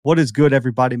What is good,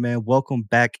 everybody, man? Welcome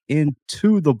back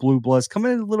into the Blue Bloods.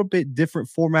 Coming in a little bit different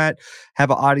format. Have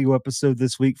an audio episode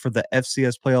this week for the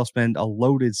FCS playoffs, man. A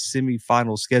loaded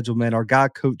semifinal schedule, man. Our guy,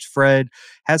 Coach Fred,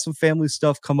 has some family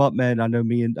stuff come up, man. I know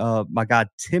me and my guy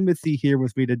Timothy here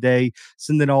with me today.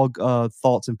 Sending all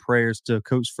thoughts and prayers to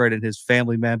Coach Fred and his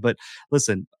family, man. But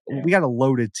listen, Yeah. we got a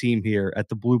loaded team here at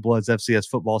the Blue Bloods FCS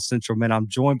Football Central, man. I'm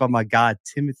joined by my guy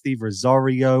Timothy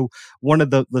Rosario.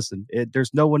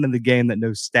 There's no one in the game that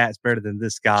knows stats better than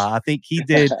this guy. I think he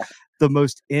did the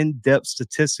most in-depth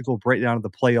statistical breakdown of the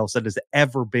playoffs that has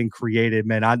ever been created,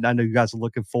 man. I know you guys are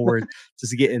looking forward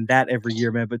to getting that every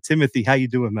year, man. But Timothy, how you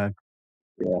doing, man?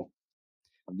 Yeah,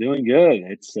 I'm doing good.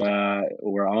 It's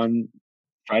we're on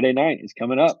Friday night. It's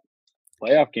coming up.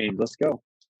 Playoff games. Let's go.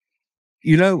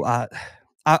 You know,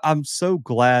 I'm so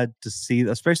glad to see,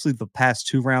 especially the past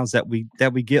two rounds, that we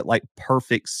get like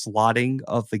perfect slotting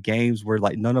of the games where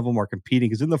like none of them are competing.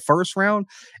 Because in the first round,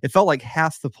 it felt like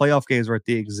half the playoff games were at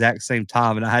the exact same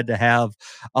time, and I had to have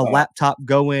a Oh, laptop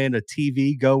go in, a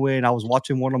TV go in. I was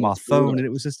watching one on my that's phone, brutal. and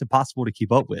it was just impossible to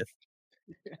keep up with.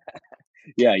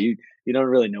 Yeah, you don't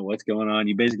really know what's going on.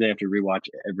 You basically have to rewatch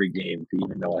every game to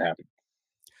even know what happened.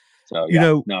 So You yeah,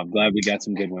 know, no, I'm glad we got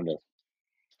some good windows.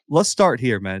 let's start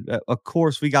here, man. Of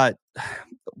course, we got.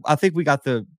 I think we got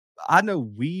the. I know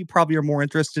we probably are more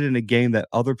interested in a game that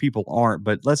other people aren't,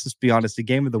 but let's just be honest. The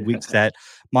game of the week's that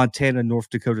Montana North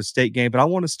Dakota State game. But I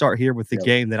want to start here with the Yep.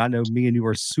 game that I know me and you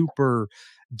are super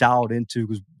dialed into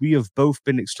because we have both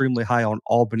been extremely high on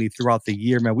Albany throughout the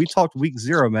year, man. We talked week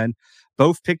 0, man.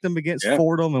 Both picked them against Yeah.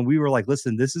 Fordham, and we were like,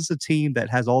 listen, this is a team that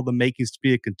has all the makings to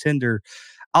be a contender.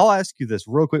 I'll ask you this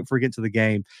real quick before we get to the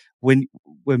game. When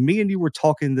when me and you were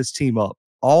talking this team up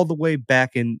all the way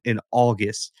back in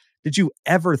August, did you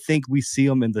ever think we see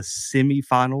them in the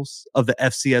semifinals of the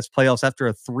FCS playoffs after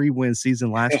a 3-win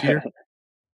season last year?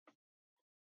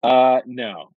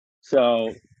 No.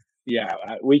 So yeah,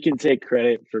 we can take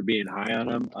credit for being high on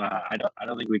them. I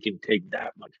don't think we can take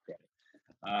that much credit.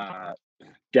 Uh,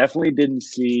 Definitely didn't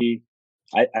see.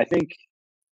 I think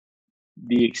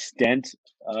the extent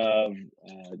of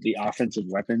the offensive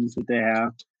weapons that they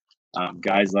have.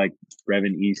 Guys like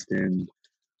Brevin Easton,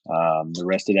 the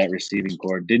rest of that receiving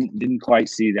core didn't quite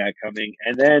see that coming.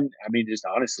 And then, I mean, just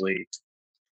honestly,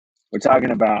 we're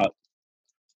talking about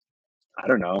I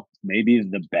don't know, maybe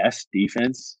the best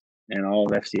defense in all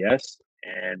of FCS,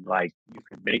 and like you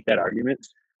can make that argument.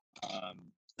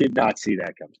 Did not see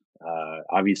that coming.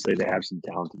 Obviously, they have some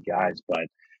talented guys, but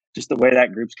just the way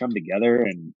that group's come together,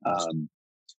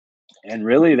 and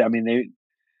really, I mean,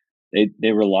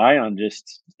 they rely on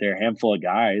just their handful of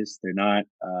guys. They're not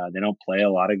they don't play a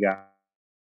lot of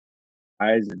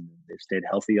guys, and they've stayed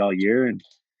healthy all year, and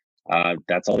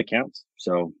that's all that counts.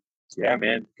 So yeah,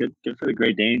 man, good for the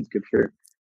Great Danes. Good for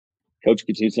Coach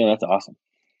Katusa. That's awesome.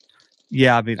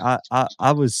 Yeah, I mean,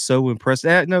 I was so impressed.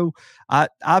 No, I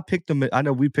picked him. I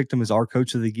know we picked him as our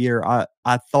coach of the year.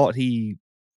 I thought he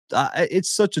it's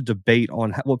such a debate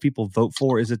on what people vote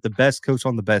for. Is it the best coach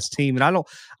on the best team? And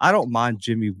I don't mind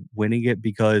Jimmy winning it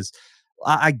because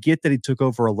I get that he took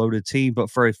over a loaded team, but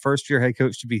for a first year head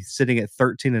coach to be sitting at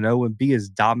 13-0 and be as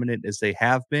dominant as they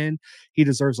have been, he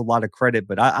deserves a lot of credit.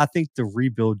 But I think the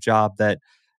rebuild job that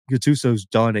Gattuso's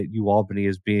done at UAlbany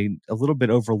is being a little bit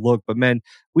overlooked. But man,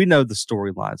 we know the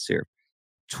storylines here.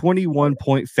 Oh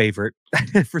 21-point favorite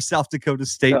for South Dakota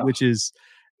State, yeah. which is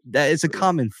that it's a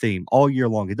common theme all year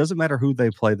long. It doesn't matter who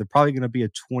they play. They're probably going to be a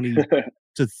 20 to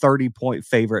 30-point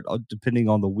favorite depending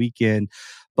on the weekend.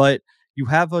 But you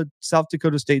have a South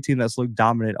Dakota State team that's looked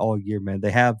dominant all year, man.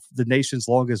 They have the nation's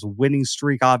longest winning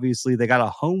streak, obviously. They got a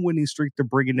home winning streak to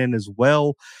bring it in as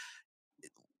well.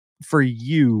 For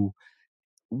you,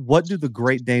 what do the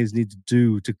Great Danes need to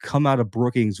do to come out of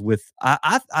Brookings with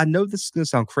I know this is gonna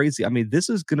sound crazy. I mean, this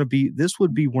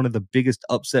would be one of the biggest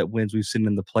upset wins we've seen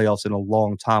in the playoffs in a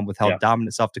long time with how Yeah.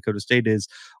 dominant South Dakota State is.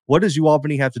 What does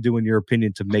UAlbany have to do, in your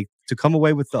opinion, to come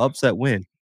away with the upset win?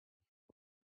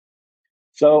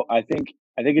 So I think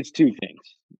it's two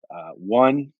things.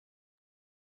 One,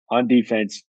 on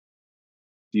defense,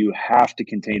 you have to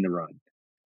contain the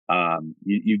run.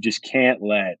 You just can't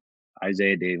let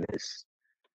Isaiah Davis,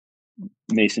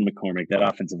 Mason McCormick, that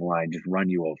offensive line just run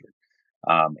you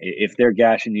over. If they're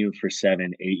gashing you for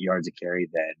 7, 8 yards a carry,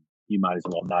 then you might as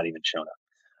well not even show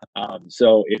up.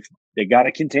 So if they got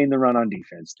to contain the run on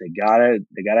defense, they gotta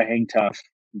hang tough.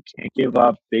 You can't give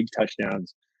up big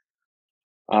touchdowns.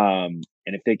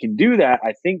 And if they can do that,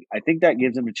 I think that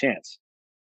gives them a chance.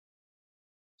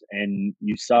 And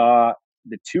you saw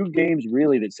the two games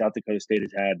really that South Dakota State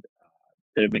has had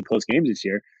that have been close games this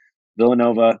year.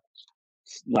 Villanova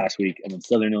last week, and then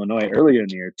Southern Illinois earlier in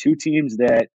the year. Two teams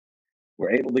that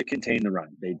were able to contain the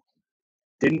run. They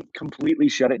didn't completely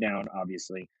shut it down,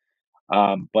 obviously,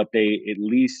 but they at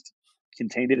least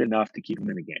contained it enough to keep them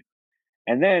in the game.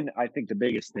 And then I think the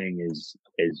biggest thing is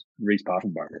Reese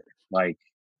Poffenbarger. Like,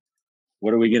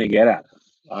 what are we going to get at?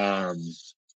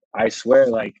 I swear,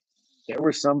 like, there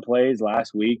were some plays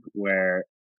last week where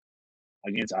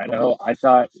against Idaho, I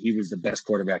thought he was the best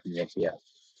quarterback in the FCS.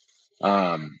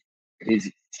 I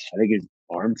think his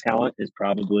arm talent is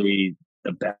probably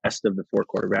the best of the four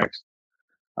quarterbacks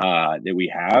that we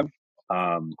have.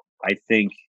 I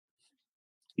think,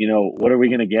 what are we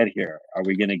going to get here? Are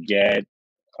we going to get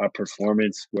a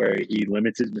performance where he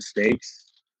limits his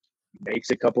mistakes, makes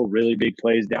a couple really big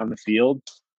plays down the field?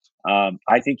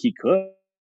 I think he could.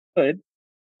 And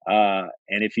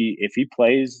if he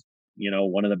plays,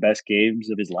 one of the best games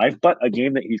of his life, but a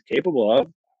game that he's capable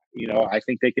of, I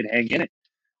think they could hang in it.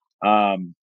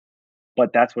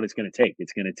 But that's what it's going to take.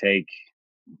 It's going to take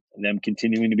them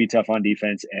continuing to be tough on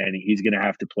defense, and he's going to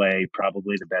have to play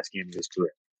probably the best game of his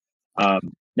career.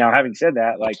 Now, having said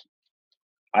that, like,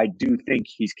 I do think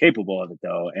he's capable of it,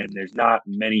 though, and there's not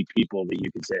many people that you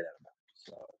can say that about.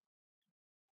 So,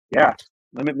 yeah,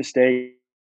 limit mistakes,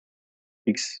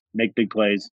 make big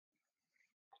plays.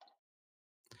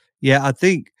 Yeah, I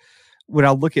think when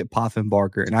I look at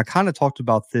Poffenbarger, and I kind of talked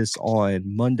about this on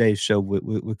Monday's show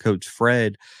with Coach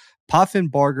Fred,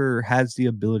 Poffenbarger has the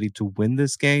ability to win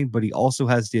this game, but he also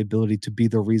has the ability to be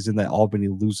the reason that Albany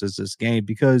loses this game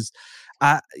because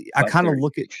I I kind of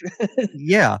look at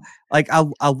yeah, like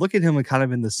I look at him and kind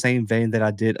of in the same vein that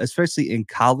I did, especially in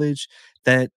college,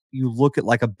 that you look at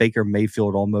like a Baker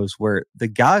Mayfield almost, where the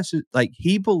guy's like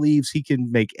he believes he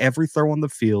can make every throw on the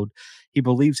field. He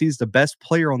believes he's the best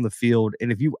player on the field.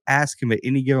 And if you ask him at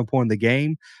any given point in the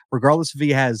game, regardless if he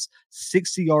has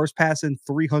 60 yards passing,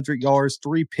 300 yards,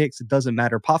 three picks, it doesn't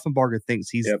matter. Poffenbarger thinks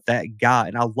he's Yep. that guy.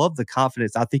 And I love the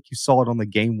confidence. I think you saw it on the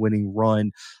game winning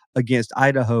run against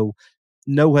Idaho.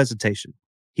 No hesitation.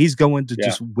 He's going to Yeah.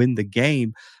 just win the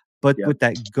game. But Yep. with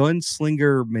that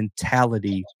gunslinger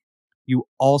mentality, you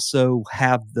also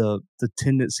have the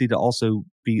tendency to also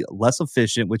be less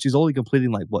efficient, which he's only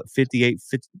completing like what 50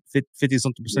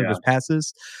 something percent of Yeah. his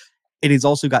passes. And he's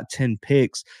also got 10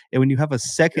 picks. And when you have a Yep.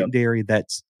 secondary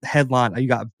that's headline, you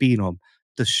got Beanham,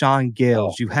 Deshaun Oh,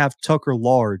 Gales, you have Tucker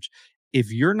Large.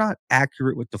 If you're not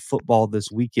accurate with the football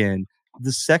this weekend,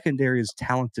 the secondary is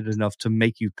talented enough to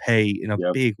make you pay in a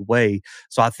yep. big way.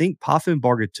 So I think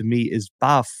Poffenbarger to me is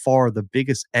by far the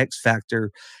biggest X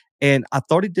factor. And I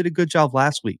thought he did a good job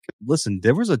last week. Listen,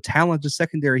 there was a talented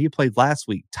secondary he played last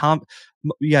week.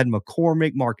 You had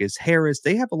McCormick, Marcus Harris.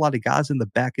 They have a lot of guys in the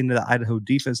back end of the Idaho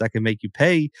defense that can make you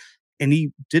pay. And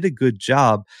he did a good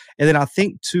job. And then I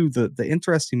think too the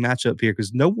interesting matchup here,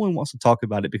 because no one wants to talk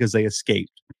about it because they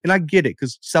escaped. And I get it,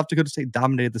 because South Dakota State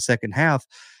dominated the second half.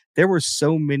 There were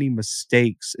so many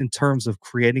mistakes in terms of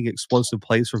creating explosive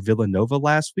plays for Villanova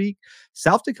last week.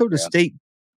 South Dakota Yeah. State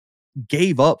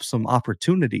gave up some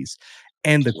opportunities.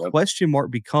 And the Yep. question mark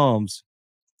becomes,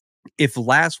 if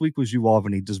last week was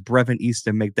UAlbany, does Brevin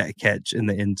Easton make that catch in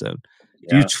the end zone?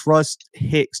 Do you Yeah. trust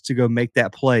Hicks to go make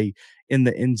that play in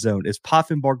the end zone? Is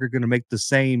Poffenbarger going to make the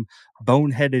same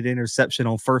boneheaded interception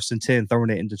on 1st and 10, throwing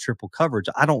it into triple coverage?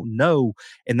 I don't know.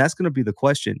 And that's going to be the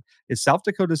question. Is South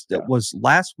Dakota Yeah. was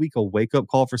last week a wake-up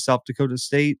call for South Dakota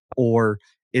State, or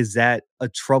is that a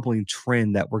troubling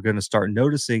trend that we're going to start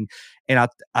noticing? And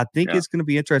I think Yeah. it's going to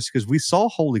be interesting because we saw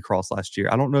Holy Cross last year.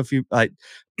 I don't know if you like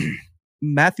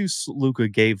Matthew Luca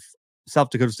gave South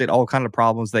Dakota State all kind of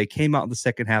problems. They came out in the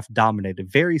second half, dominated,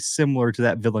 very similar to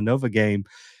that Villanova game.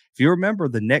 If you remember,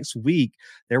 the next week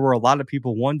there were a lot of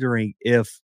people wondering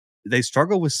if they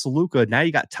struggle with Saluka. Now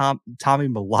you got Tommy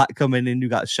Malott coming in. You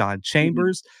got Sean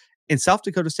Chambers, and South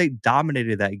Dakota State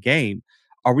dominated that game.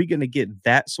 Are we going to get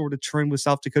that sort of trend with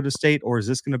South Dakota State, or is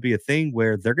this going to be a thing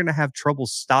where they're going to have trouble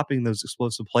stopping those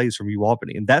explosive plays from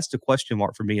UAlbany? And that's the question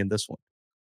mark for me in this one.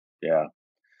 Yeah.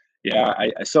 Yeah.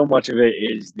 So much of it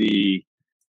is the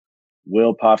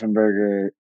Will Poffenbarger,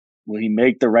 will he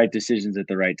make the right decisions at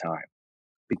the right time?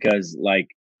 Because, like,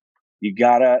 you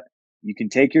can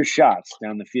take your shots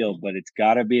down the field, but it's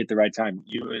gotta be at the right time.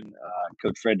 You and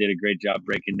Coach Fred did a great job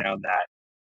breaking down that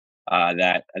I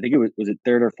think it was it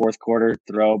third or fourth quarter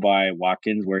throw by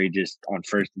Watkins where he just on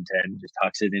 1st and 10 just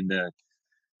tucks it into,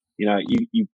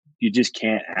 you just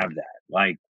can't have that.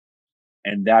 Like,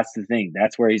 and that's the thing.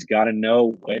 That's where he's got to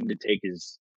know when to take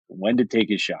his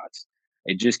shots.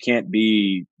 It just can't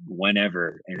be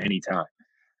whenever and any time.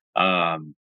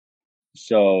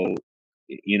 So,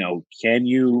 can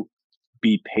you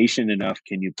be patient enough?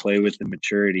 Can you play with the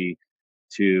maturity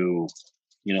to,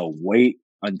 wait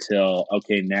until,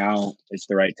 okay, now it's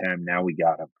the right time. Now we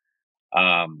got him.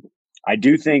 I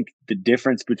do think the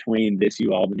difference between this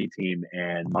UAlbany team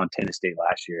and Montana State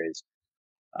last year is,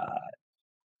 uh,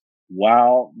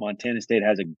 while Montana State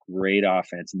has a great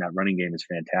offense and that running game is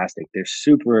fantastic, they're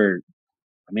super.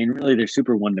 I mean, really, they're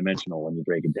super one dimensional when you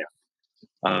break it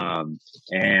down.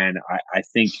 And I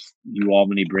think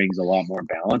UAlbany brings a lot more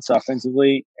balance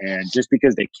offensively, and just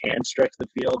because they can stretch the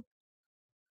field,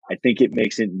 I think it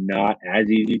makes it not as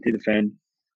easy to defend.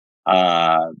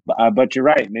 But you're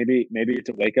right. Maybe it's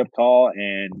a wake up call,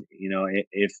 and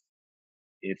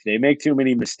if they make too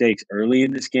many mistakes early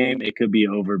in this game, it could be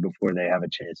over before they have a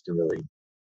chance to really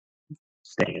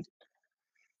stay in.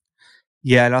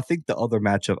 Yeah, and I think the other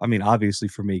matchup, I mean, obviously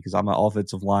for me, because I'm an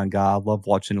offensive line guy, I love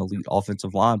watching elite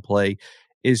offensive line play,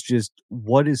 is just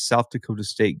what is South Dakota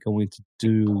State going to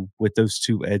do with those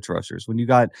two edge rushers? When you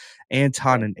got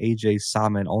Anton Right. and AJ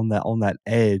Simon on that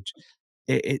edge,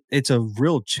 it's a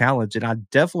real challenge. And I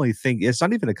definitely think it's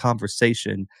not even a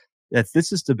conversation that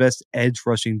this is the best edge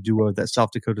rushing duo that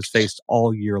South Dakota's faced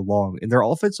all year long. And their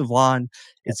offensive line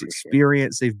Yeah, is for sure.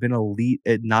 experienced. They've been elite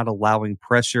at not allowing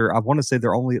pressure. I want to say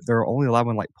they're only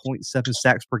allowing like 0.7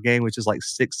 sacks per game, which is like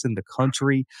sixth in the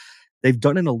country. They've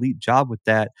done an elite job with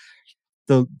that.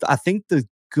 I think the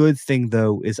good thing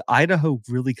though is Idaho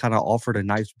really kind of offered a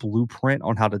nice blueprint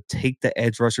on how to take the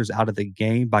edge rushers out of the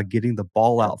game by getting the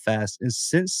ball Yeah, out fast. And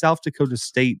since South Dakota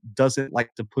State doesn't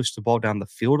like to push the ball down the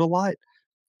field a lot,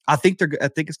 I think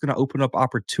it's going to open up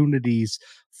opportunities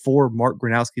for Mark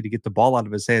Gronowski to get the ball out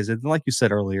of his hands. And like you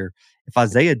said earlier, if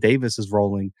Isaiah Davis is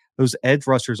rolling, those edge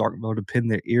rushers aren't going to pin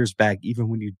their ears back even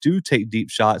when you do take deep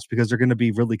shots because they're going to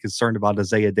be really concerned about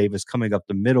Isaiah Davis coming up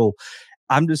the middle.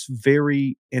 I'm just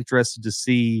very interested to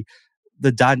see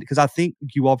because I think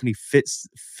UAlbany fits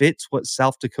what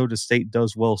South Dakota State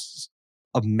does well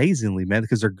amazingly, man,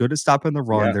 because they're good at stopping the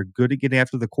run, yeah, they're good at getting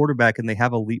after the quarterback, and they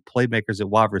have elite playmakers at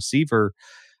wide receiver.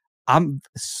 I'm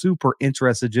super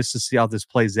interested just to see how this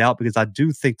plays out because I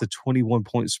do think the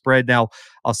 21-point spread. Now,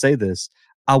 I'll say this.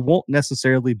 I won't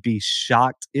necessarily be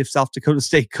shocked if South Dakota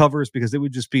State covers because it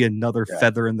would just be another yeah,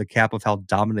 feather in the cap of how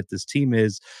dominant this team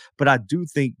is. But I do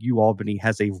think UAlbany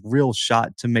has a real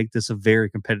shot to make this a very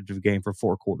competitive game for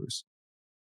 4 quarters.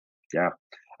 yeah.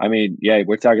 I mean, yeah,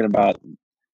 we're talking about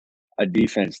a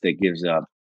defense that gives up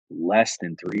less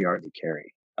than 3 yards to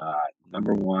carry.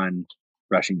 Number one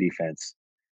rushing defense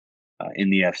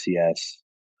in the FCS.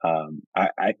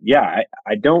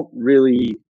 I don't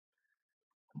really.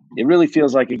 It really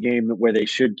feels like a game where they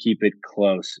should keep it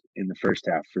close in the first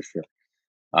half for sure.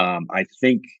 I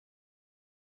think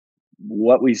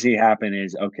what we see happen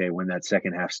is, okay, when that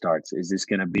second half starts, is this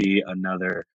going to be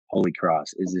another Holy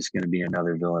Cross? Is this going to be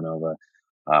another Villanova?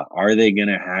 Are they going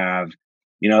to have,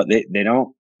 they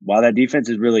don't, while that defense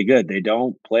is really good, they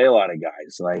don't play a lot of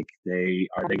guys. Like,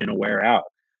 are they going to wear out?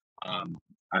 Um,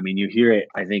 I mean, you hear it,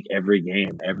 I think, every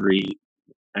game. Every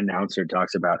announcer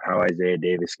talks about how Isaiah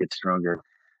Davis gets stronger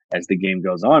as the game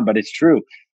goes on, but it's true.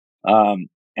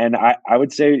 And I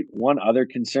would say one other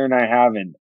concern I have,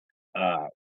 and uh,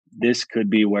 this could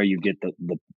be where you get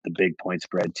the big point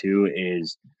spread too,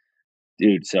 is,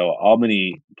 dude, so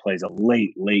Albany plays a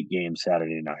late game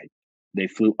Saturday night. They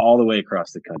flew all the way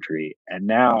across the country, and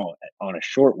now on a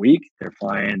short week, they're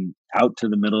flying out to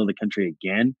the middle of the country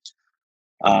again.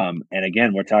 And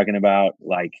again, we're talking about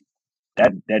like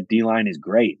that D line is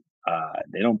great.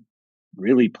 They don't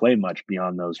really play much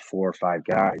beyond those 4 or 5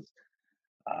 guys.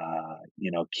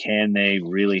 Can they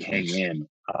really hang in?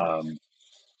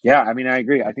 Yeah, I mean, I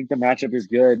agree. I think the matchup is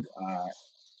good.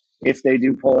 If they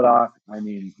do pull it off, I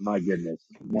mean, my goodness,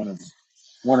 one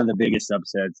of the biggest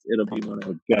upsets. It'll be one of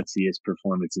the gutsiest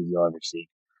performances you'll ever see.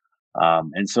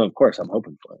 And so, of course, I'm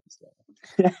hoping for it.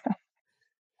 So.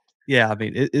 Yeah, I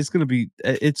mean, it's gonna be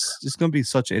it's just gonna be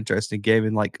such an interesting game,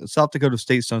 and like South Dakota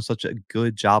State's done such a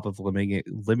good job of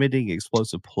limiting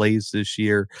explosive plays this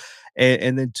year,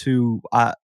 and then two,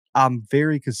 I'm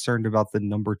very concerned about the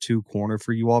number 2 corner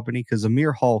for UAlbany because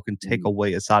Amir Hall can take Mhm.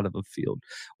 away a side of a field.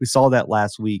 We saw that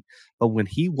last week, but when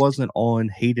he wasn't on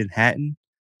Hayden Hatton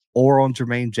or on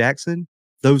Jermaine Jackson,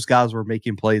 those guys were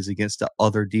making plays against the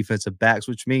other defensive backs,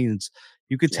 which means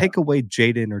you could Yeah, take away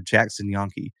Jaden or Jackson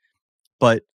Yankee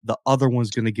but the other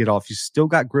one's going to get off. You still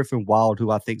got Griffin Wild,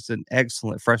 who I think is an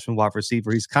excellent freshman wide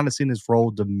receiver. He's kind of seen his role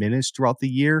diminish throughout the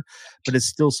year, but it's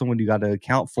still someone you got to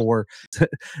account for.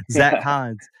 Zach yeah,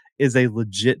 Hines is a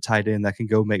legit tight end that can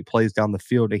go make plays down the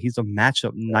field, and he's a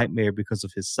matchup yeah, nightmare because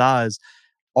of his size.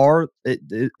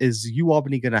 is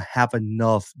UAlbany going to have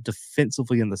enough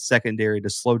defensively in the secondary to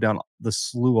slow down the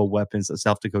slew of weapons that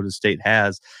South Dakota State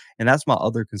has? And that's my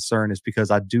other concern, is because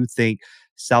I do think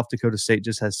South Dakota State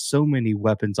just has so many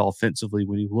weapons offensively.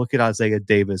 When you look at Isaiah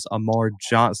Davis, Amar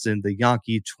Johnson, the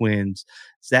Yankee twins,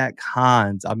 Zach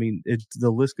Hines, I mean,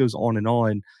 the list goes on and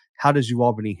on. How does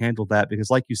UAlbany handle that? Because,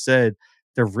 like you said,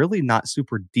 they're really not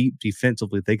super deep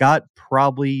defensively. They got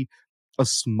probably a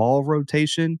small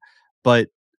rotation, but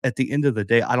at the end of the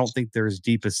day, I don't think they're as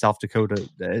deep as South Dakota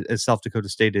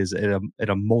State is at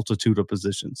a multitude of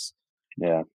positions.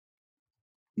 Yeah.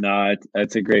 No,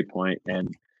 that's a great point.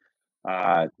 And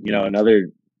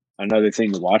another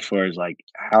thing to watch for is like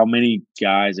how many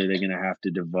guys are they going to have to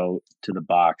devote to the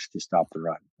box to stop the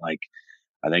run? Like,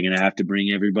 are they going to have to bring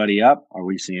everybody up? Are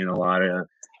we seeing a lot of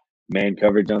man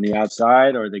coverage on the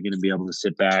outside, or are they going to be able to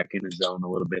sit back in the zone a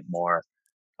little bit more?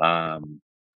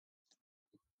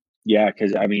 Yeah,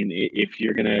 because I mean, if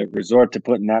you're going to resort to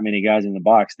putting that many guys in the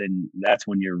box, then that's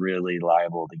when you're really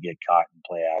liable to get caught in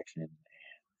play action.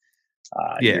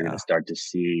 You're going to Yeah. start to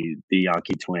see the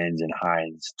Yankee twins and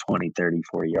Hines 20, 30,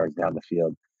 40 yards down the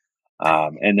field.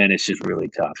 And then it's just really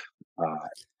tough.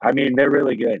 I mean, they're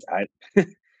really good.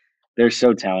 They're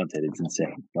so talented. It's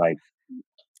insane. Like,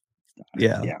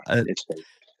 Yeah. yeah, it's crazy.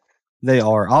 They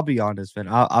are. I'll be honest, man.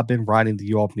 I've been riding the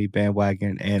UAlbany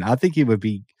bandwagon, and I think it would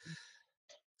be.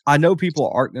 I know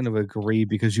people aren't going to agree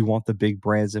because you want the big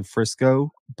brands in Frisco,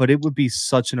 but it would be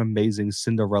such an amazing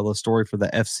Cinderella story for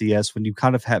the FCS when you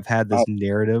kind of have had Oh, this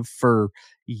narrative for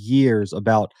years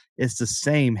about it's the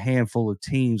same handful of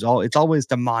teams. It's always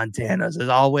the Montanas, it's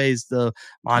always the yep.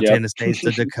 Montana States,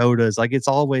 the Dakotas. Like it's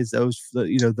always those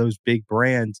big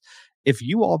brands. If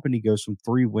UAlbany goes from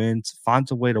 3 wins,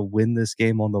 finds a way to win this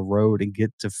game on the road and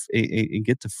get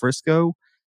to Frisco,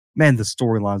 man, the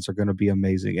storylines are going to be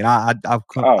amazing. And Oh,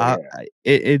 yeah.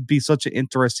 it'd be such an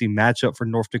interesting matchup for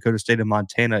North Dakota State and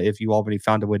Montana if you already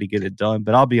found a way to get it done.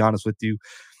 But I'll be honest with you,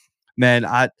 man,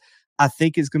 I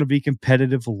think it's going to be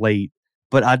competitive late,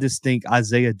 but I just think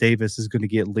Isaiah Davis is going to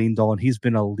get leaned on. He's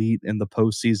been elite in the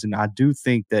postseason. I do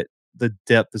think that the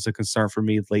depth is a concern for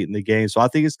me late in the game. So I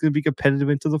think it's going to be competitive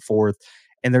into the fourth,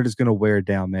 and they're just going to wear it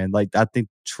down, man. Like I think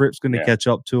Tripp's going to Yeah. catch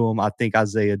up to him. I think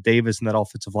Isaiah Davis and that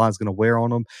offensive line is going to wear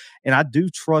on him. And I do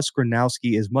trust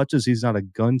Gronowski as much as he's not a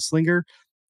gunslinger.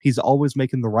 He's always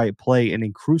making the right play, and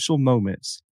in crucial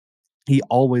moments, he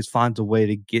always finds a way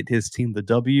to get his team the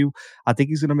W. I think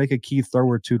he's going to make a key throw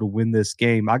or two to win this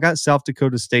game. I got South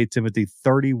Dakota State, Timothy,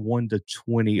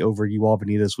 31-20 over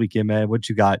UAlbany this weekend, man. What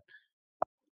you got?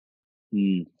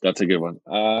 That's a good one.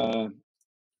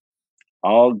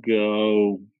 I'll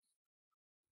go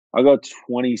I'll go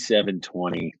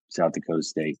 27-20 South Dakota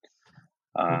State.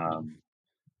 Um,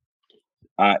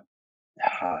 I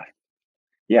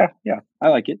yeah, I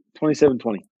like it.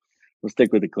 27-20. We'll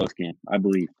stick with the close game, I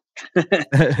believe.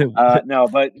 No,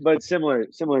 but similar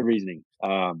reasoning.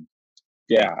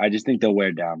 Yeah, I just think they'll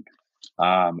wear down.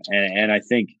 And I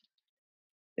think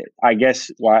I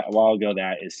guess why I'll go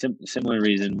that is similar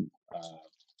reason.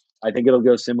 I think it'll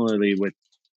go similarly with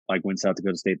like when South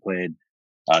Dakota State played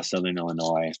Southern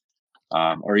Illinois,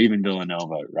 or even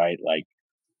Villanova, right? Like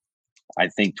I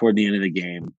think toward the end of the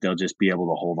game, they'll just be able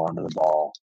to hold on to the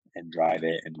ball and drive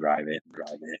it and drive it and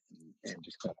drive it and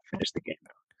just kind of finish the game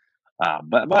out.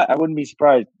 But I wouldn't be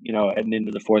surprised, heading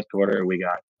into the fourth quarter, we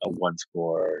got a one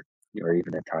score or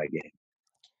even a tie game.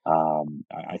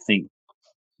 I think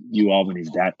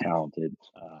UAlbany's that talented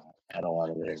at a lot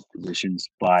of their positions,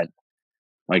 but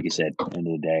like you said, at the end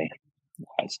of the day,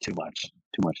 it's too much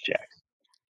Jacks.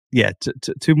 Yeah,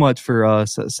 too much for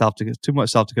South Dakota, too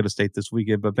much South Dakota State this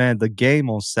weekend. But man, the game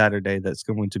on Saturday that's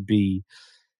going to be,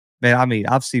 man. I mean,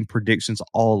 I've seen predictions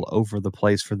all over the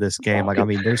place for this game. Like, I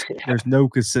mean, there's no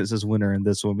consensus winner in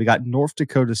this one. We got North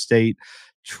Dakota State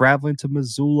traveling to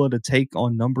Missoula to take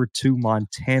on number 2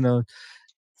 Montana.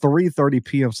 3:30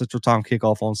 p.m. Central Time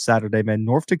kickoff on Saturday, man.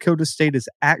 North Dakota State is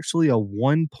actually a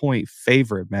 1-point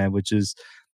favorite, man, which is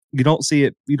you don't see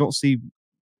it. You don't see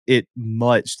it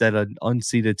much that an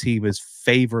unseeded team is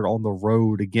favored on the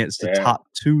road against the Yeah. top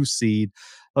 2 seed.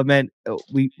 But man,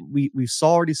 we've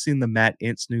already seen the Matt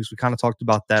Ince news. We kind of talked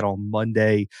about that on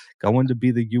Monday. Going to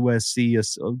be the USC,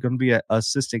 going to be an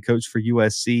assistant coach for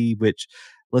USC. Which,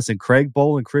 listen, Craig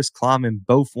Bowl and Chris Kleiman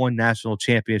both won national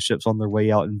championships on their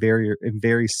way out in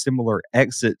very similar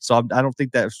exits. So I don't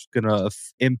think that's going to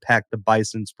impact the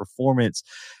Bison's performance.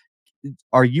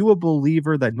 Are you a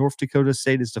believer that North Dakota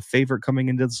State is the favorite coming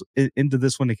into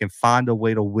this one and can find a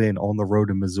way to win on the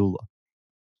road in Missoula?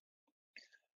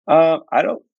 I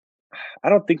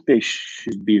don't think they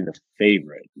should be the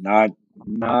favorite. Not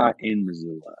in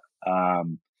Missoula.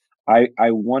 Um,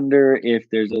 I wonder if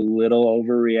there's a little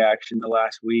overreaction the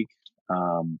last week.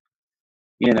 Um,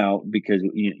 because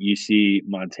you see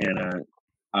Montana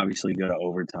obviously go to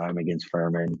overtime against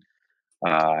Furman,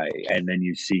 and then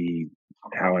you see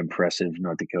how impressive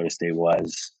North Dakota State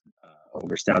was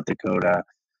over South Dakota.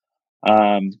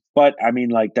 But I mean,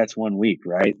 like that's 1 week,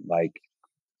 right? Like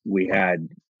we had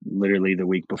literally the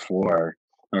week before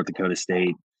North Dakota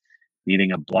State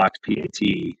needing a blocked PAT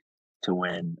to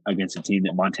win against a team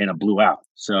that Montana blew out.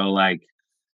 So like,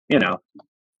 you know,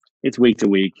 it's week to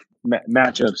week.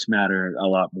 Matchups matter a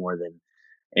lot more than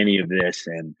any of this,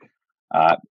 and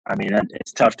uh, I mean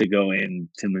it's tough to go into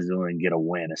Missoula and get a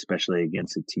win, especially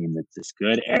against a team that's this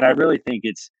good. And I really think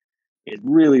it's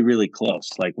really really close.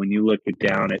 Like when you look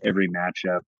down at every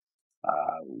matchup,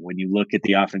 when you look at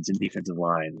the offense and defensive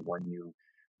line, when you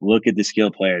look at the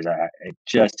skill players, it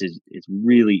just is it's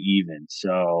really even.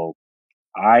 So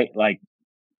I like,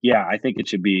 yeah, I think it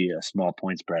should be a small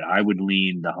point spread. I would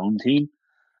lean the home team,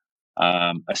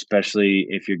 especially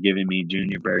if you're giving me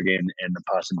Junior Bergen and the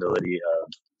possibility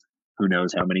of who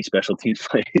knows how many special teams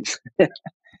plays. But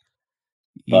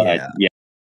Yeah, yeah,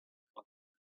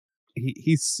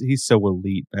 he's so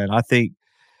elite, man. I think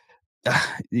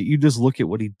you just look at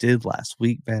what he did last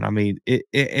week, man. I mean,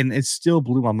 and it still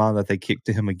blew my mind that they kicked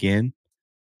to him again.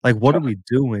 Like, what are we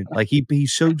doing? Like, he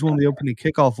showed you on the opening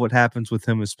kickoff what happens with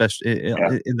him, especially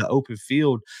yeah, in the open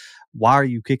field. Why are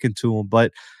you kicking to him?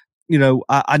 But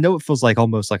I know it feels like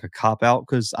almost like a cop out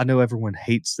because I know everyone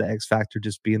hates the X factor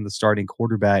just being the starting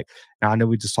quarterback. Now I know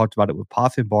we just talked about it with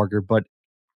Poffenbarger, but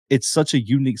it's such a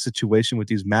unique situation with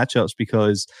these matchups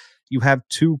because you have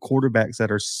two quarterbacks that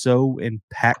are so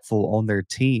impactful on their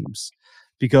teams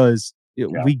because yeah,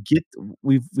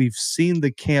 we've seen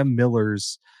the Cam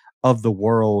Millers of the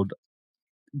world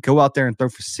go out there and throw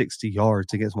for 60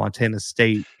 yards against Montana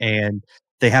State, and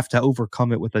they have to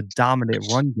overcome it with a dominant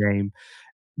run game.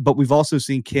 But we've also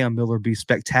seen Cam Miller be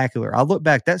spectacular. I look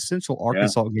back, that Central yeah,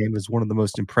 Arkansas game is one of the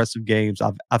most impressive games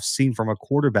I've seen from a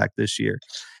quarterback this year.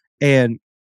 And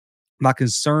my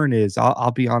concern is,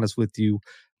 I'll be honest with you,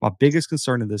 my biggest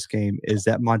concern in this game is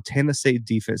that Montana State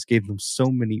defense gave them so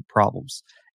many problems.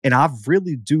 And I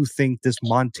really do think this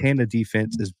Montana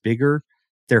defense is bigger,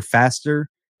 they're faster,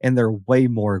 and they're way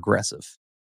more aggressive.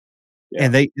 yeah,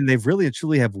 They've really and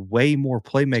truly have way more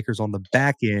playmakers on the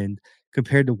back end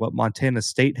compared to what Montana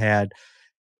State had.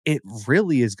 It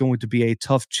really is going to be a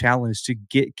tough challenge to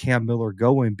get Cam Miller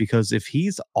going because if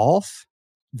he's off,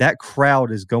 that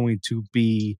crowd is going to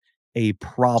be a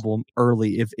problem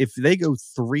early. If they go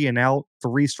 3 and out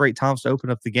 3 straight times to open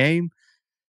up the game,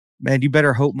 man, you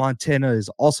better hope Montana is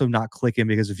also not clicking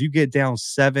because if you get down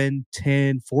 7,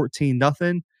 10, 14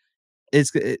 nothing,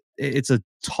 it's a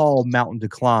tall mountain to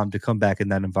climb to come back in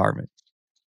that environment.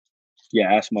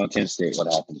 yeah. Ask Montana State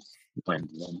what happens when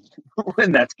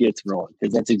when that gets rolling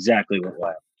because that's exactly what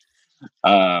will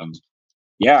happen.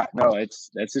 Yeah, no,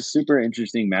 that's a super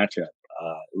interesting matchup.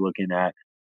 Looking at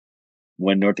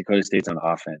when North Dakota State's on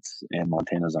offense and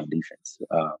Montana's on defense,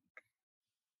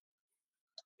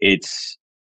 it's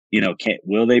can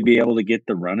will they be able to get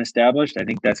the run established? I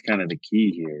think that's kind of the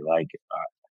key here. Like,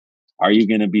 are you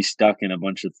going to be stuck in a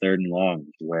bunch of third and longs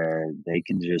where they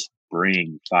can just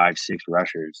bring 5, 6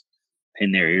 rushers,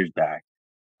 pin their ears back,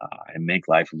 and make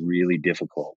life really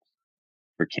difficult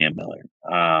for Cam Miller?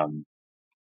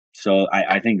 So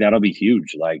I think that'll be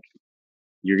huge. Like,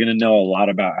 you're going to know a lot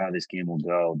about how this game will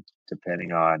go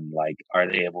depending on like are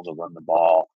they able to run the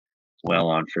ball well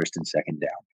on first and second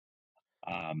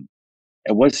down.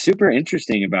 And what's super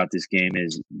interesting about this game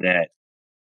is that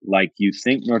like you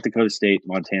think North Dakota State,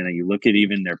 Montana, you look at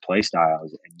even their play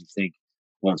styles and you think,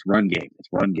 well, it's run game.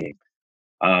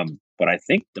 But I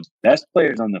think the best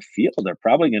players on the field are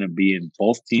probably going to be in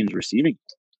both teams receiving.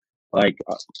 Like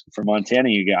for Montana,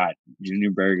 you got Junior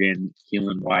Bergen,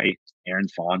 Keelan White, Aaron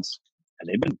Fonts, and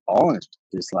they've been balling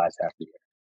this last half of the year.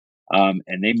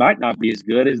 And they might not be as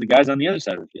good as the guys on the other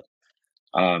side of the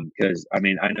field. Because I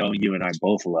mean, I know you and I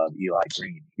both love Eli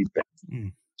Green. He's been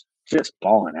Mm. just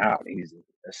balling out. He's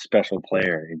a special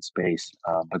player in space.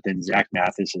 But then Zach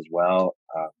Mathis as well.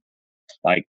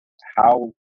 Like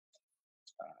how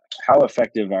how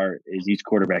effective is each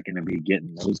quarterback going to be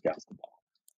getting those guys the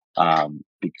ball?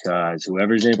 Because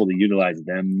whoever's able to utilize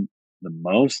them the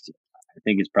most, I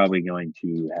think is probably going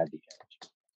to have the edge.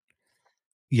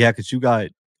 Yeah, because you got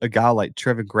a guy like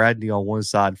Trevor Gradney on one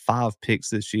side, 5 picks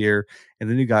this year, and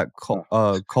then you got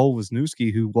Oh, Cole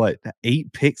Wisniewski, who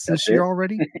 8 picks that's this year it.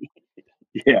 already?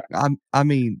 Yeah. I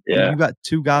mean, Yeah. you got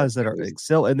 2 That's guys that are crazy.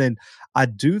 excel, and then I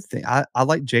do think I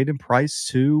like Jaden Price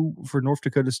too for North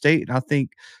Dakota State, and I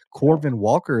think Yeah. Corbin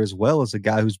Walker as well is a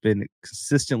guy who's been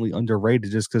consistently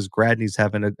underrated just because Gradney's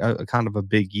having a kind of a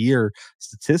big year,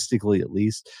 statistically at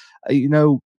least. You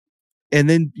know, and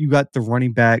then you got the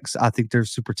running backs. I think they're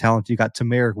super talented. You got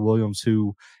Tamarick Williams,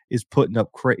 who is putting up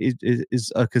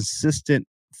is a consistent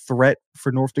threat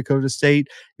for North Dakota State.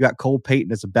 You got Cole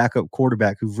Payton as a backup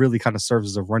quarterback who really kind of serves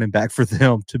as a running back for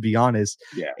them, to be honest.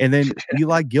 Yeah. And then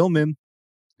Eli Gilman,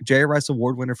 Jerry Rice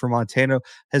Award winner for Montana,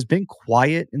 has been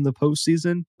quiet in the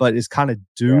postseason, but is kind of Yeah.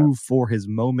 due for his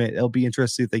moment. It'll be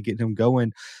interesting if they get him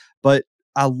going. But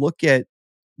I look at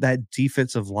that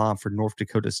defensive line for North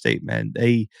Dakota State, man.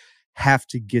 They have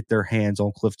to get their hands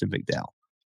on Clifton McDowell.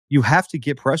 You have to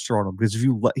get pressure on him because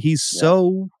he's Yeah.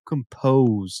 so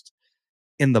composed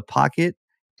in the pocket,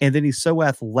 and then he's so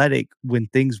athletic when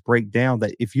things break down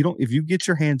that if you get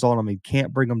your hands on him and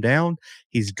can't bring him down,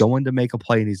 he's going to make a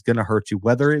play and he's going to hurt you,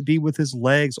 whether it be with his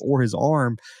legs or his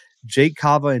arm. Jake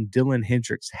Cava and Dylan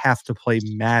Hendricks have to play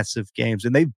massive games,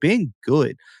 and they've been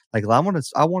good. Like I want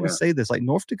to Yeah. say this: like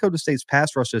North Dakota State's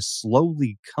pass rush has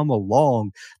slowly come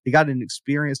along. They got an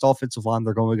experienced offensive line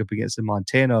they're going up against in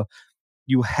Montana.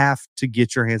 You have to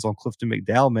get your hands on Clifton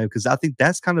McDowell, man, because I think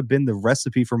that's kind of been the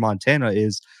recipe for Montana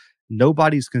is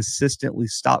nobody's consistently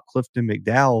stopped Clifton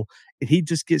McDowell, and he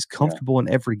just gets Yeah. comfortable in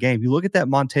every game. You look at that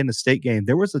Montana State game,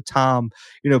 there was a time,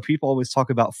 people always talk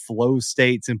about flow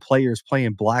states and players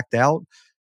playing blacked out.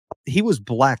 He was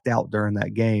blacked out during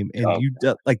that game, and Oh,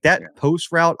 like that yeah. post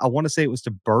route, I want to say it was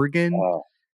to Bergen. Oh.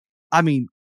 I mean,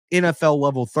 NFL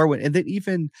level throw it. And then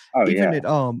even Oh, even yeah.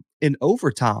 at in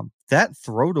overtime, that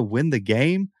throw to win the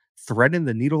game, threading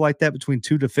the needle like that between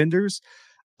two defenders,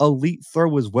 elite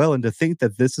throw as well. And to think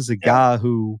that this is a Yeah. guy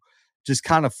who just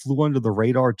kind of flew under the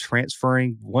radar,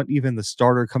 transferring, wasn't even the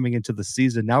starter coming into the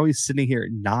season. Now he's sitting here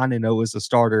at 9-0 as a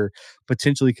starter,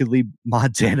 potentially could lead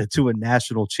Montana to a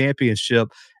national championship.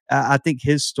 I think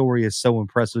his story is so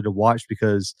impressive to watch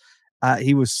because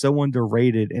he was so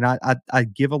underrated. And I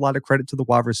give a lot of credit to the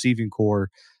wide receiving core,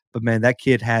 but man, that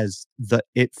kid has the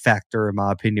it factor, in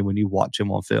my opinion, when you watch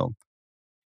him on film.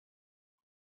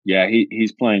 Yeah,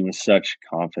 he's playing with such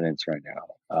confidence right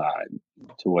now.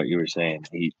 To what you were saying,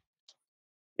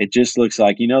 it just looks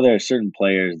like there are certain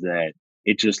players that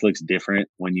it just looks different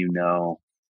when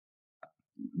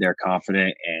they're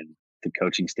confident and the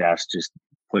coaching staffs just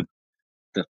put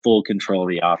the full control of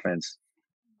the offense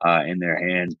in their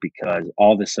hands because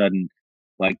all of a sudden,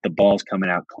 like the ball's coming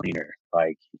out cleaner,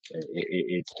 like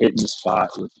it's hitting the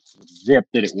spot with zip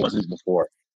that it wasn't before.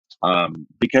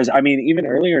 Because I mean, even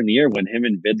earlier in the year when him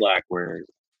and Vidlac were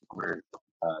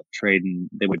trading,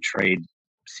 they would trade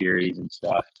series and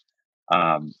stuff.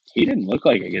 He didn't look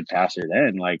like a good passer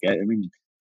then. Like I mean,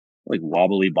 like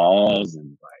wobbly balls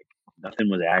and like nothing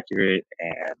was accurate.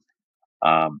 And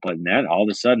but then all of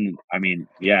a sudden, I mean,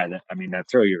 yeah, I mean that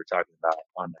throw you were talking about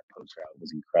on that post route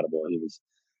was incredible. He was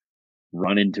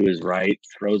running to his right,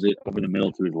 throws it over the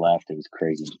middle to his left. It was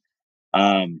crazy.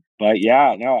 But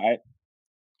yeah, no,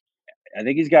 I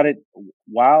think he's got it.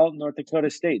 While North Dakota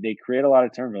State, they create a lot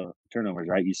of turnovers,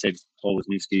 right? You said Cole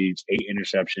Wisniewski, 8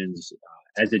 interceptions.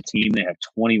 As a team, they have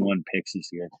 21 picks this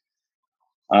year.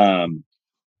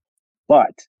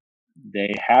 But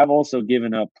they have also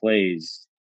given up plays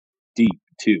deep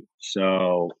too.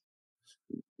 So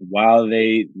while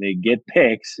they get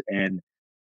picks and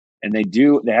they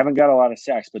haven't got a lot of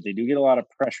sacks, but they do get a lot of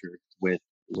pressure with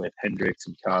Hendricks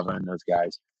and Kava and those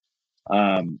guys.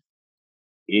 Um,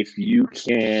 if you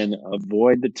can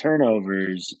avoid the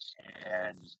turnovers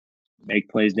and make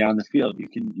plays down the field, you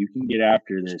can get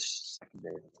after this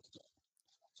secondary.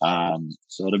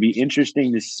 So it'll be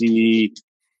interesting to see.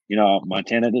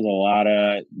 Montana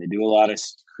they do a lot of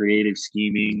creative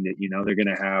scheming that they're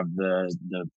going to have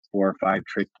the 4 or 5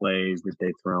 trick plays that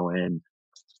they throw in.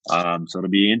 So it'll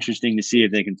be interesting to see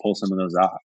if they can pull some of those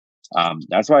off.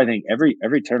 That's why I think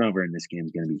every turnover in this game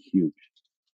is going to be huge.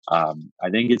 I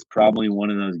think it's probably one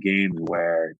of those games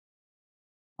where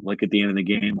look at the end of the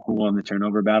game, who won the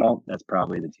turnover battle? That's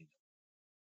probably the team.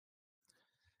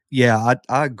 Yeah,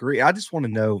 I agree. I just want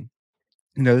to know,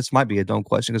 this might be a dumb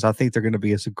question because I think they're going to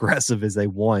be as aggressive as they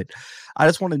want. I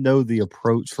just want to know the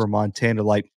approach for Montana,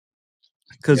 like,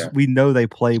 because Yeah, we know they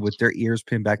play with their ears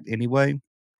pinned back anyway.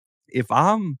 If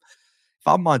I'm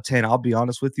Montana, I'll be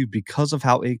honest with you, because of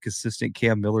how inconsistent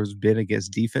Cam Miller's been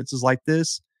against defenses like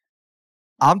this,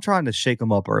 I'm trying to shake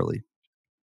them up early.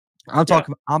 yeah,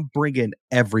 I'm bringing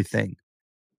everything.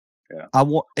 yeah,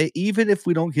 Even if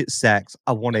we don't get sacks,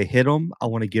 I want to hit him. I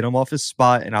want to get him off his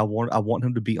spot, and I want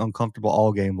him to be uncomfortable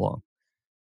all game long.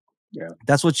 Yeah.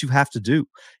 That's what you have to do.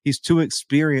 He's too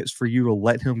experienced for you to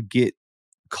let him get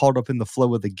caught up in the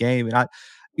flow of the game. And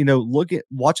look at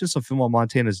watching some film on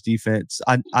Montana's defense.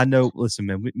 I know, listen,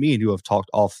 man, me and you have talked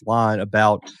offline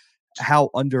about how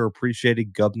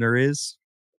underappreciated Governor is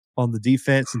on the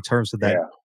defense in terms of that Yeah.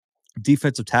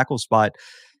 defensive tackle spot.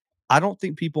 I don't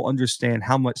think people understand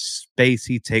how much space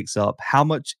he takes up, how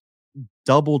much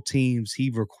double teams he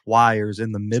requires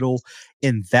in the middle.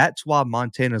 And that's why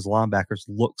Montana's linebackers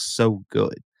look so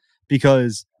good,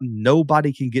 because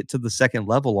nobody can get to the second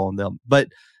level on them. But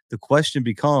the question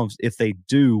becomes, if they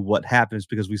do, what happens?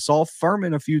 Because we saw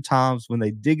Furman a few times when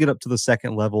they did get up to the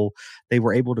second level, they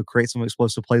were able to create some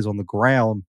explosive plays on the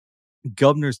ground.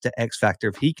 Governor's the X factor.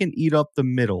 If he can eat up the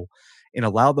middle and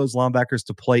allow those linebackers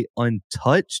to play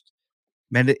untouched,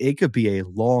 man, it could be a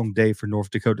long day for North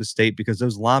Dakota State, because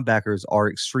those linebackers are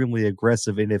extremely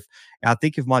aggressive. And I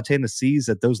think if Montana sees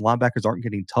that those linebackers aren't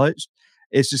getting touched,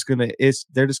 they're just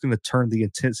gonna turn the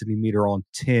intensity meter on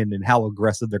 10 and how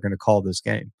aggressive they're gonna call this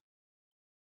game.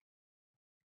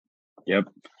 Yep.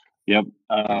 Yep.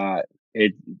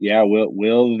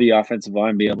 Will the offensive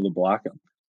line be able to block him?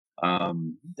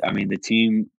 I mean, the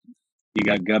team, you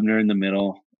got Governor in the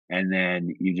middle, and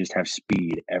then you just have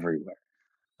speed everywhere.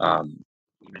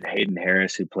 Even Hayden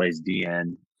Harris, who plays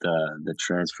DN, the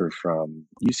transfer from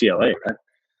UCLA, right?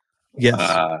 Yes.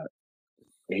 Uh,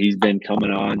 he's been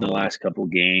coming on the last couple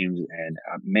games, and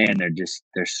man,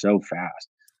 they're so fast.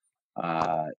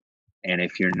 And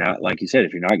if you're not, like you said,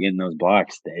 if you're not getting those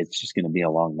blocks, it's just going to be a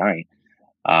long night.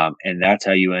 And that's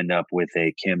how you end up with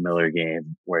a Cam Miller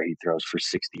game where he throws for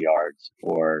 60 yards,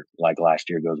 or like last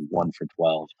year goes 1 for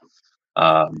 12.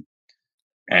 Um,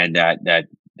 and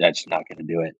that's not going to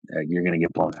do it. You're going to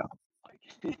get blown out.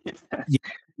 Yeah.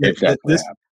 If that's what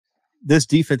happens. This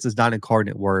defense is not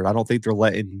incarnate word. I don't think they're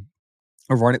letting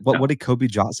a run it. What did Kobe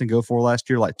Johnson go for last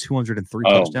year? Like 203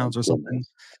 touchdowns or something.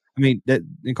 I mean, that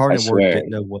Incarnate Word didn't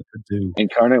know what to do.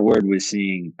 Incarnate Word was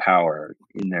seeing power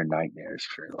in their nightmares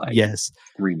for like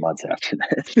 3 months after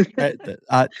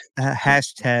that.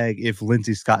 Hashtag if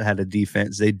Lindsey Scott had a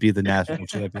defense, they'd be the national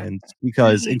champions,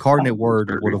 because Incarnate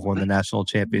Word would have won the national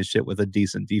championship with a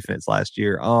decent defense last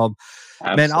year.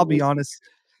 Man, I'll be honest,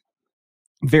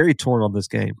 very torn on this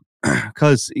game,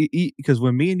 because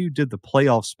when me and you did the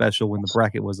playoff special when the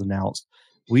bracket was announced,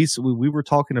 we were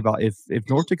talking about if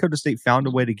North Dakota State found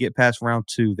a way to get past round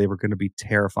 2, they were going to be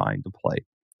terrifying to play.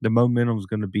 The momentum was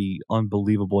going to be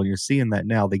unbelievable, and you're seeing that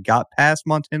now. They got past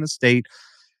Montana State.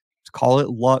 Call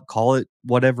it luck, call it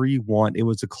whatever you want. It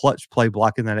was a clutch play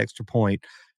blocking that extra point.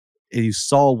 And you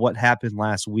saw what happened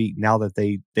last week. Now that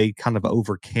they kind of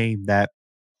overcame that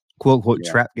quote unquote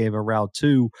trap game in round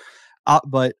 2.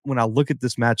 But when I look at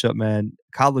this matchup, man,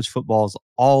 college football is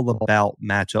all about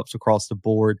matchups across the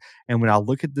board. And when I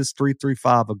look at this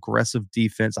 3-3-5 aggressive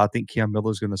defense, I think Cam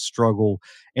Miller's going to struggle.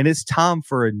 And it's time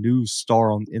for a new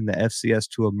star in the FCS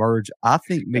to emerge. I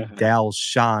think McDowell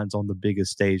shines on the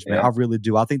biggest stage, man. I really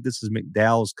do. I think this is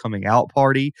McDowell's coming out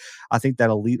party. I think that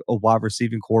elite wide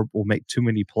receiving corps will make too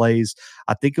many plays.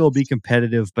 I think it'll be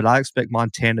competitive, but I expect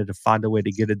Montana to find a way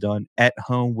to get it done at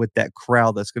home with that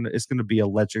crowd. It's going to be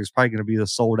electric. It's probably going to be the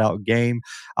sold out game.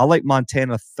 I like Montana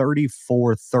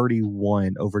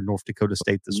 34-31 over North Dakota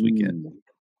State this weekend.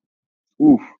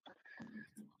 Ooh,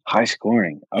 high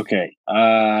scoring. Okay.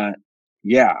 I'm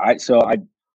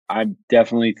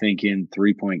definitely thinking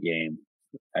 3-point game.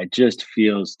 It just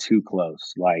feels too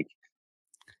close. Like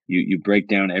you break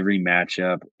down every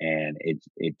matchup, and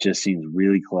it just seems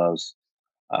really close.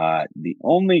 The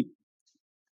only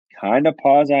kind of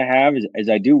pause I have is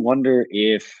I do wonder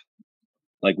if,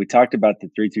 like we talked about the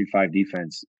 3-3-5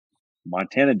 defense,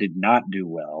 Montana did not do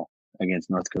well against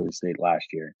North Dakota State last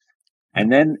year.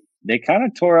 And then they kind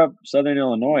of tore up Southern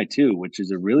Illinois too, which is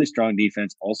a really strong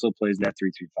defense, also plays that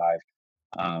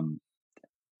 3-3-5.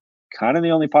 Kind of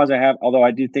the only pause I have, although I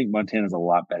do think Montana's a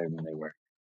lot better than they were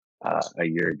a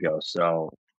year ago. So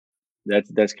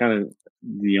that's kind of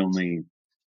the only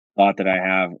thought that I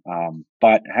have.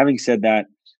 But having said that,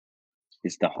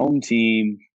 it's the home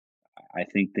team. I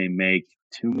think they make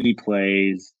too many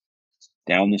plays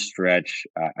down the stretch.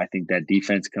 I think that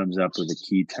defense comes up with a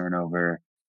key turnover.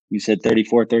 You said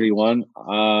 34-31.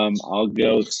 I'll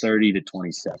go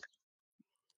 30-27.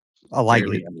 I like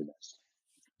it.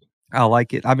 I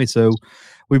like it. I mean, so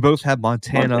we both have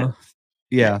Montana.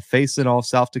 Facing off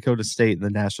South Dakota State in the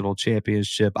national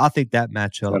championship. I think that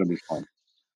matchup, that'll be fun.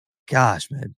 Gosh,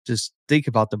 man, just think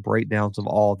about the breakdowns of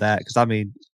all that, because I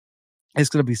mean, it's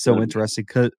going to be so interesting.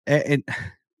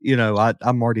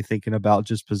 I'm already thinking about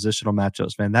just positional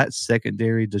matchups, man. That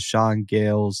secondary, Deshaun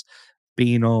Gales,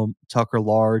 Beanham, Tucker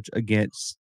Large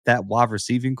against that wide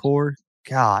receiving core,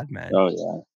 God, man. Oh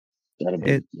yeah, that'll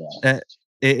be It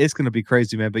it's gonna be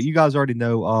crazy, man, but you guys already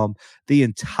know, the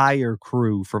entire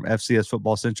crew from FCS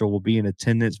Football Central will be in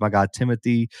attendance. My guy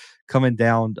Timothy coming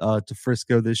down, to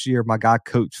Frisco this year. My guy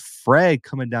Coach Fred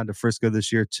coming down to Frisco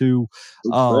this year too.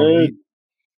 Coach Fred. We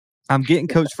I'm getting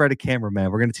Coach Fred a camera,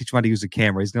 man. We're gonna teach him how to use a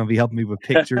camera. He's gonna be helping me with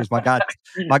pictures. My guy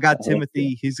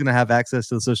Timothy, he's gonna have access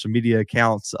to the social media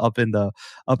accounts up in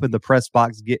the press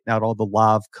box, getting out all the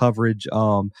live coverage.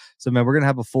 So man, we're gonna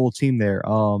have a full team there.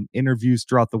 Interviews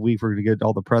throughout the week. We're gonna get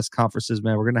all the press conferences,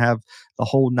 man. We're gonna have the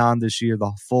whole nine this year,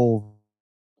 the full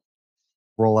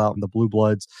rollout in the Blue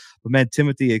Bloods. But man,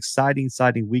 Timothy, exciting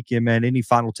weekend, man. Any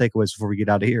final takeaways before we get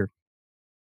out of here?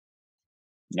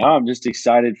 No, I'm just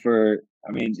excited for.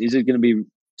 I mean, these are going to be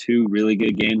two really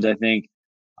good games. I think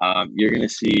you're going to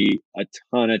see a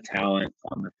ton of talent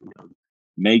on the field.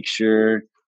 Make sure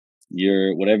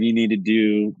you're whatever you need to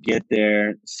do. Get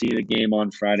there, see the game on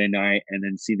Friday night, and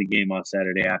then see the game on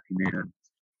Saturday afternoon.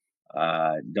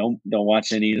 Don't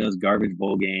watch any of those garbage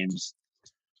bowl games.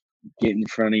 Get in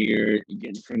front of your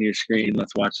screen.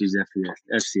 Let's watch these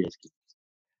FCS games.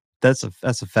 That's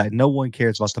a fact. No one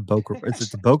cares about the Boca. Is it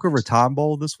the Boca Raton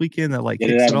Bowl this weekend that like Get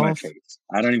it kicks out it of my off? face.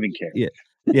 I don't even care. Yeah,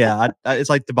 yeah.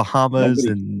 It's like the Bahamas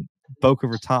Nobody. and Boca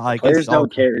Raton. The Like players it's all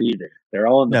don't care either. They're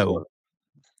all in the no. portal.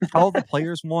 All the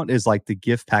players want is like the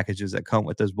gift packages that come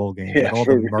with those bowl games, Yeah, like all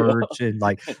the for real. merch and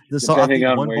like this. So I Depending think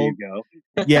on one where bowl, you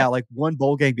go. yeah, like one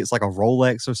bowl game gets like a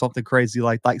Rolex or something crazy.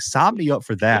 Like sign me up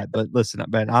for Yeah, that. But listen,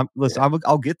 man, yeah,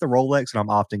 I'll get the Rolex and I'm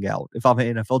opting out if I'm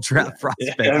an NFL yeah, draft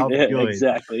prospect. yeah, I'll be yeah, good.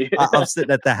 exactly. I'm sitting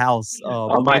at the house. Oh,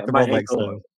 I'll get the my Rolex ankle,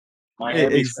 though. my E-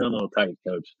 hammies feel a little tight,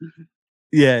 coach.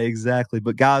 Yeah, exactly.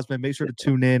 But guys, man, make sure to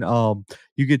tune in.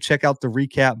 You can check out the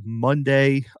recap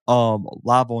Monday,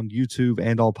 live on YouTube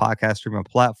and all podcast streaming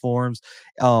platforms.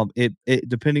 It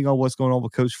depending on what's going on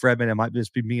with Coach Fred, man, it might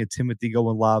just be me and Timothy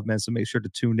going live, man. So make sure to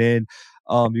tune in.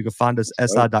 You can find us So,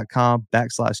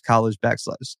 si.com/college/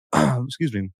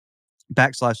 excuse me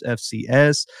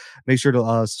 /FCS. Make sure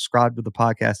to subscribe to the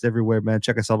podcast everywhere, man.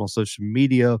 Check us out on social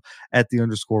media at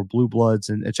 @the_Blue Bloods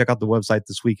and check out the website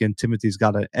this weekend. Timothy's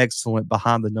got an excellent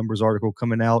behind the numbers article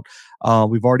coming out.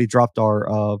 We've already dropped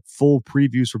our full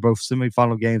previews for both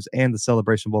semifinal games and the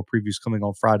Celebration Bowl previews coming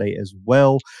on Friday as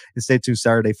well. And stay tuned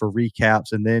Saturday for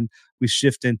recaps. And then we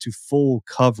shift into full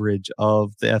coverage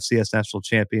of the FCS National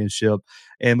Championship.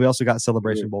 And we also got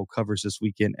Celebration Bowl coverage this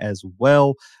weekend as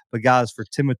well. But guys, for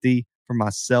Timothy, for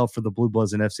myself, for the Blue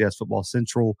Bloods and FCS Football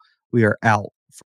Central, we are out.